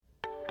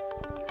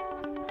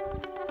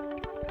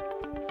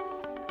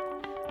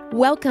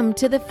Welcome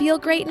to the Feel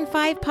Great in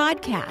 5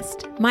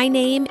 podcast. My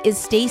name is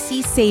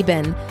Stacy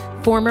Sabin,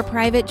 former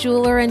private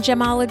jeweler and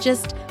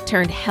gemologist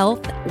turned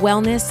health,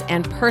 wellness,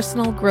 and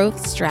personal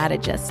growth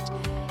strategist.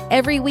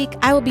 Every week,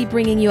 I will be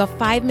bringing you a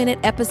 5-minute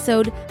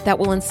episode that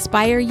will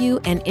inspire you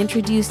and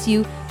introduce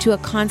you to a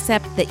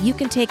concept that you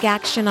can take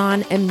action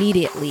on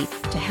immediately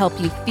to help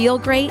you feel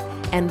great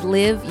and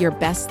live your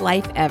best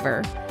life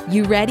ever.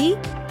 You ready?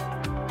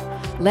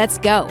 Let's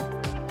go.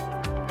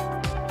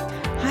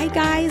 Hi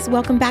guys,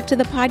 welcome back to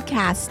the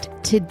podcast.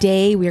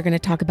 Today we are going to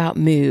talk about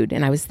mood,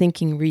 and I was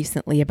thinking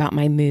recently about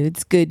my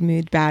moods, good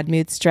mood, bad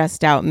mood,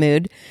 stressed out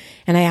mood,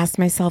 and I asked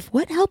myself,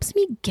 what helps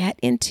me get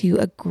into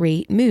a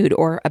great mood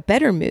or a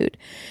better mood?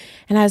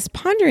 And I was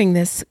pondering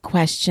this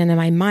question, and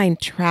my mind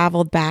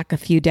traveled back a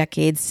few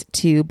decades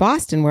to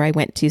Boston, where I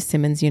went to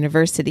Simmons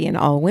University, an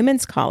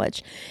all-women's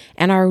college,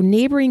 and our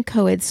neighboring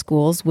co-ed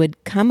schools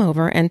would come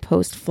over and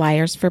post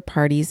flyers for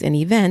parties and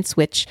events,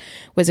 which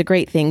was a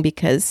great thing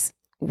because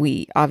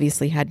we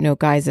obviously had no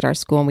guys at our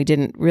school and we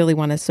didn't really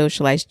want to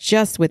socialize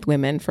just with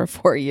women for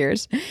 4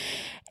 years.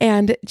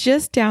 And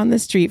just down the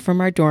street from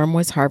our dorm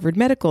was Harvard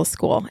Medical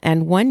School.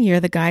 And one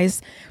year the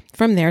guys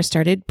from there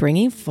started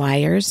bringing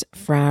flyers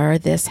for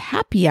this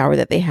happy hour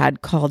that they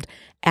had called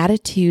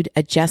Attitude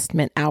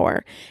Adjustment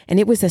Hour. And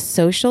it was a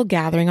social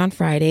gathering on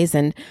Fridays.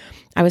 And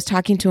I was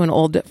talking to an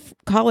old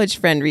college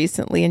friend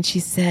recently and she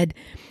said,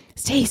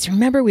 Stace,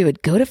 remember we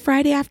would go to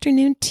Friday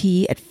afternoon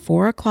tea at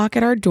 4 o'clock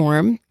at our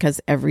dorm because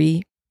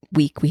every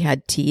week we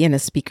had tea and a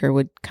speaker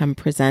would come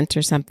present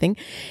or something.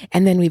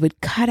 And then we would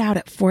cut out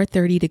at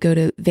 4:30 to go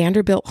to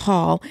Vanderbilt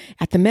Hall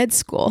at the med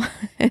school.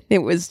 And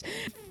it was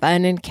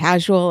fun and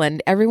casual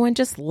and everyone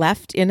just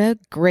left in a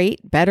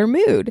great, better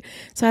mood.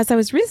 So as I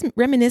was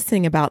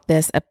reminiscing about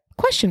this, a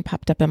question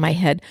popped up in my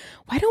head.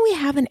 Why don't we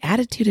have an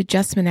attitude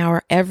adjustment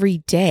hour every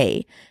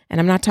day?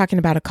 And I'm not talking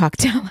about a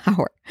cocktail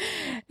hour.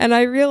 And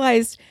I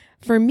realized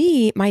for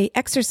me, my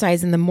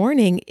exercise in the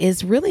morning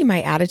is really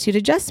my attitude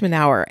adjustment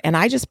hour, and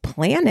I just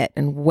plan it.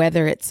 And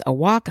whether it's a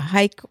walk, a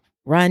hike,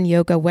 run,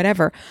 yoga,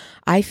 whatever,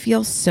 I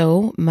feel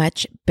so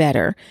much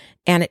better.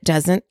 And it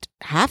doesn't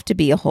have to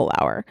be a whole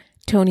hour.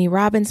 Tony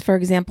Robbins, for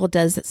example,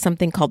 does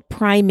something called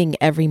priming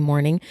every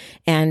morning,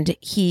 and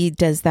he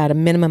does that a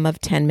minimum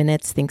of 10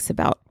 minutes, thinks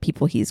about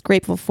people he's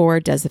grateful for,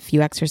 does a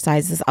few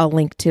exercises. I'll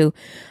link to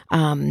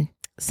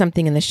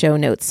something in the show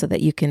notes so that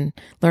you can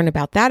learn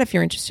about that if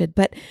you're interested.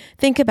 But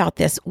think about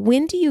this.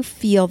 When do you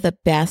feel the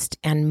best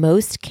and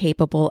most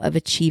capable of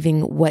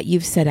achieving what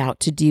you've set out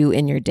to do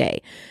in your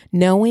day?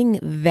 Knowing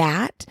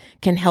that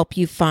can help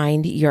you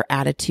find your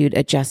attitude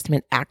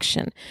adjustment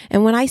action.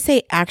 And when I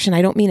say action,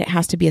 I don't mean it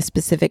has to be a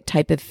specific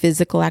type of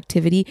physical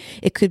activity.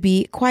 It could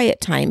be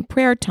quiet time,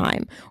 prayer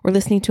time, or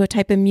listening to a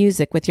type of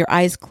music with your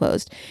eyes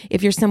closed.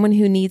 If you're someone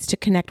who needs to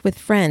connect with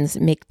friends,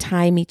 make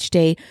time each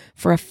day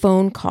for a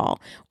phone call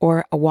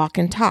or a walk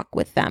and talk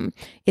with them.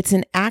 It's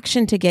an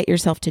action to get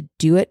yourself to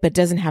do it, but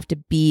doesn't have to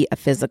be a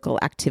physical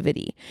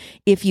activity.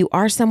 If you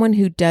are someone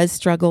who does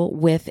struggle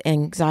with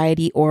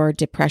anxiety or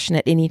depression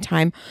at any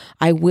time,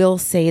 I will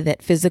say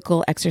that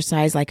physical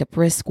exercise like a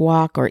brisk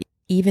walk or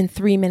even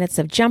 3 minutes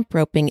of jump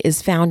roping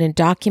is found in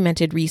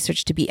documented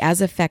research to be as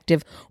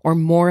effective or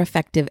more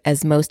effective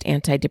as most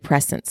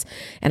antidepressants.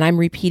 And I'm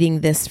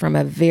repeating this from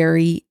a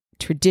very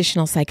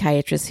traditional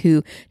psychiatrist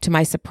who, to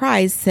my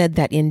surprise, said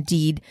that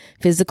indeed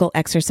physical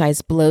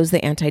exercise blows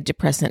the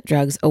antidepressant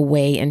drugs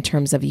away in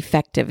terms of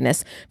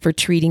effectiveness for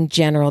treating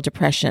general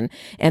depression.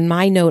 And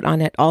my note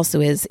on it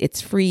also is it's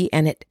free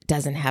and it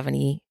doesn't have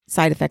any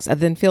side effects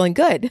other than feeling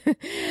good.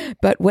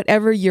 But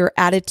whatever your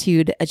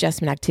attitude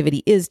adjustment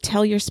activity is,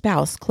 tell your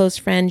spouse, close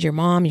friend, your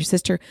mom, your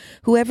sister,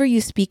 whoever you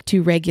speak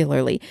to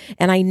regularly.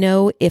 And I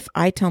know if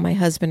I tell my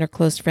husband or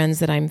close friends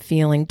that I'm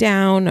feeling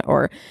down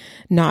or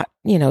not,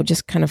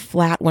 just kind of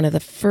flat, one of the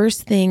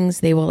first things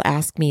they will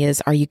ask me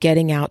is, are you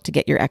getting out to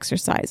get your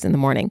exercise in the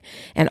morning?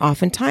 And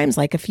oftentimes,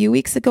 like a few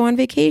weeks ago on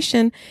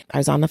vacation, I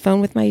was on the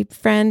phone with my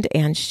friend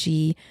and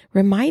she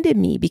reminded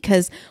me,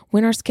 because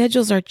when our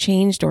schedules are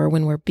changed or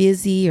when we're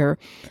busy or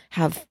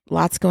have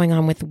lots going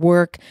on with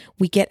work,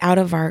 we get out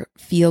of our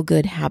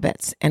feel-good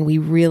habits and we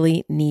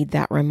really need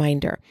that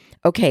reminder.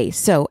 Okay,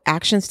 so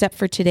action step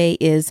for today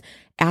is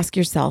ask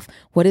yourself,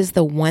 what is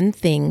the one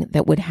thing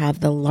that would have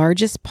the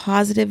largest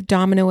positive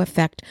domino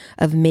effect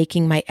of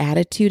making my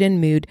attitude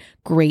and mood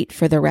great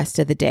for the rest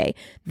of the day?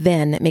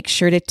 Then make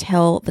sure to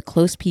tell the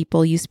close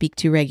people you speak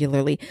to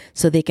regularly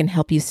so they can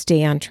help you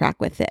stay on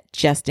track with it,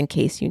 just in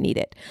case you need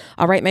it.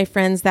 All right, my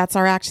friends, that's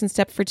our action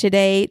step for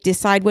today.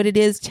 Decide what it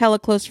is, tell a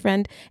close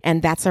friend,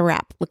 and that's a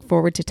wrap. Look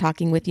forward to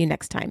talking with you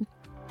next time.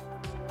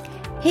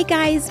 Hey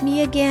guys,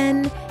 me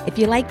again. If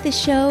you like the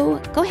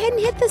show, go ahead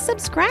and hit the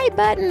subscribe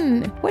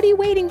button. What are you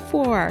waiting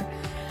for?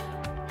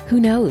 Who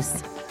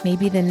knows?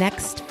 Maybe the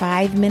next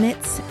 5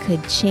 minutes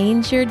could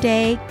change your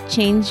day,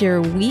 change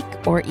your week,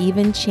 or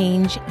even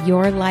change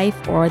your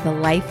life or the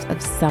life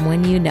of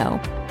someone you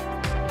know.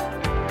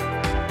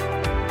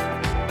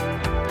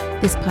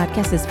 This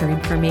podcast is for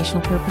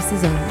informational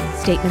purposes only.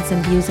 Statements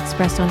and views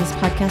expressed on this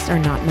podcast are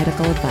not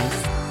medical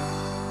advice.